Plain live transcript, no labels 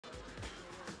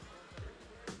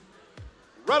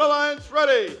Red Alliance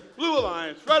ready, Blue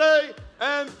Alliance ready,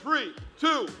 and 3,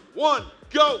 2, 1,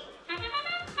 go!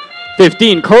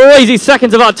 15 crazy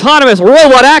seconds of autonomous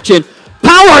robot action.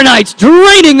 Power Knights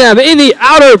draining them in the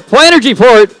outer energy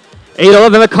port.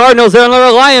 8-11, the Cardinals, their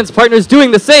Alliance partners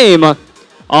doing the same.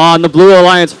 On the Blue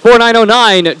Alliance,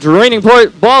 4909, draining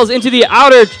port balls into the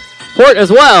outer port as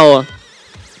well.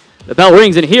 The bell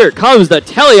rings, and here comes the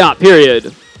teleop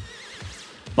period.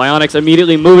 Bionics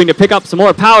immediately moving to pick up some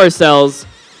more power cells.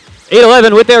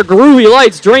 8-11 with their groovy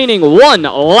lights draining one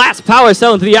last power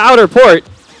cell into the outer port.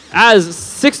 As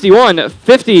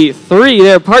 61-53,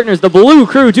 their partners, the Blue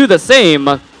Crew, do the same.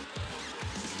 5-01,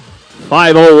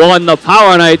 the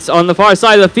Power Knights on the far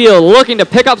side of the field looking to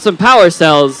pick up some power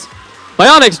cells.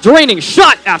 Bionics draining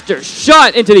shot after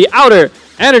shot into the outer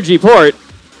energy port.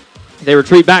 They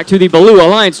retreat back to the Blue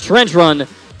Alliance trench run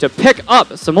to pick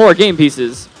up some more game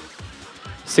pieces.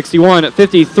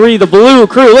 61-53, the Blue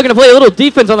Crew looking to play a little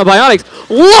defense on the Bionics.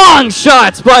 Long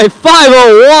shots by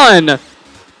 501.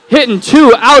 Hitting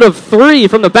 2 out of 3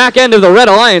 from the back end of the Red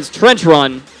Alliance trench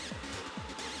run.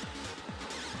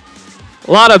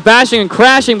 A lot of bashing and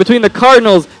crashing between the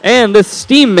Cardinals and the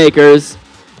Steam Makers.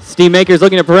 Steam Makers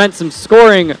looking to prevent some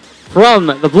scoring from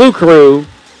the Blue Crew.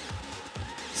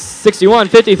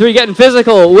 61-53 getting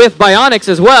physical with Bionics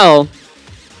as well.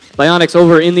 Bionics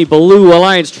over in the Blue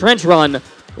Alliance trench run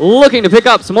looking to pick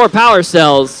up some more power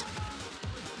cells.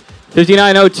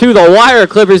 59-02, the Wire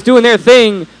Clippers doing their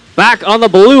thing back on the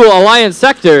Blue Alliance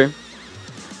sector.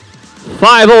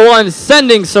 501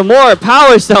 sending some more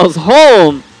power cells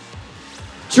home.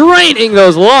 Draining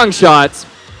those long shots.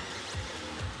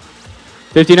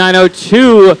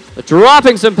 59-02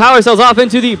 dropping some power cells off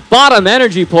into the bottom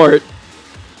energy port.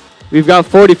 We've got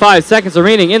 45 seconds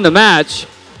remaining in the match.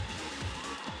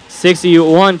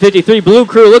 61-53, Blue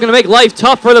Crew looking to make life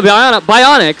tough for the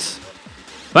Bionics.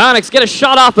 Bionics get a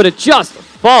shot off, but it just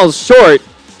falls short.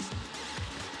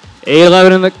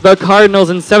 8-11 in the Cardinals,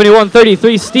 and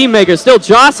 71-33 Steam Makers still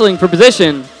jostling for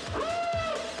position.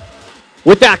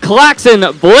 With that klaxon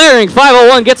blaring,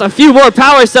 501 gets a few more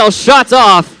power cell shots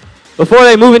off before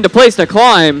they move into place to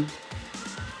climb.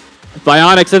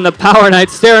 Bionics and the Power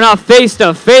Knights staring off face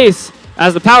to face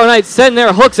as the Power Knights send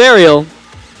their hooks aerial.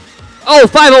 Oh,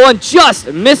 501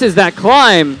 just misses that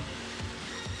climb.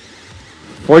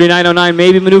 4909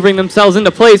 maybe maneuvering themselves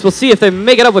into place. We'll see if they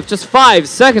make it up with just 5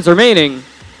 seconds remaining.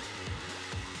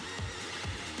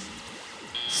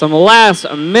 Some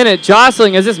last minute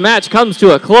jostling as this match comes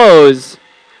to a close.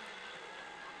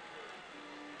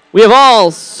 We have all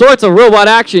sorts of robot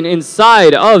action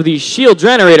inside of the shield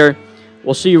generator.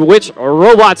 We'll see which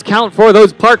robots count for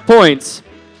those park points.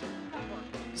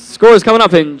 Scores coming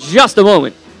up in just a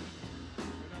moment.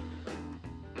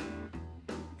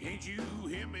 Can't you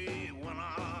hear me when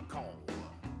I call?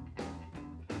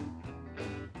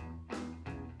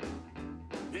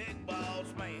 Big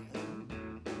boss man.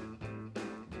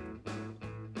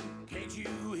 Can't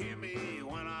you hear me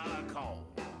when I call?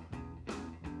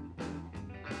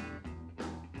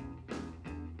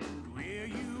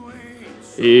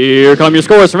 Here come your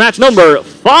scores for match number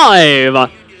 5.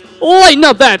 Lighten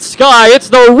up that sky, it's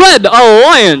the Red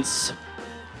Alliance.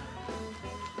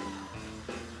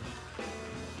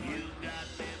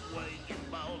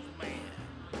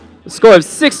 The score of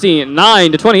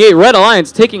 69-28, Red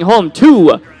Alliance taking home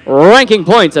 2 ranking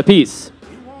points apiece.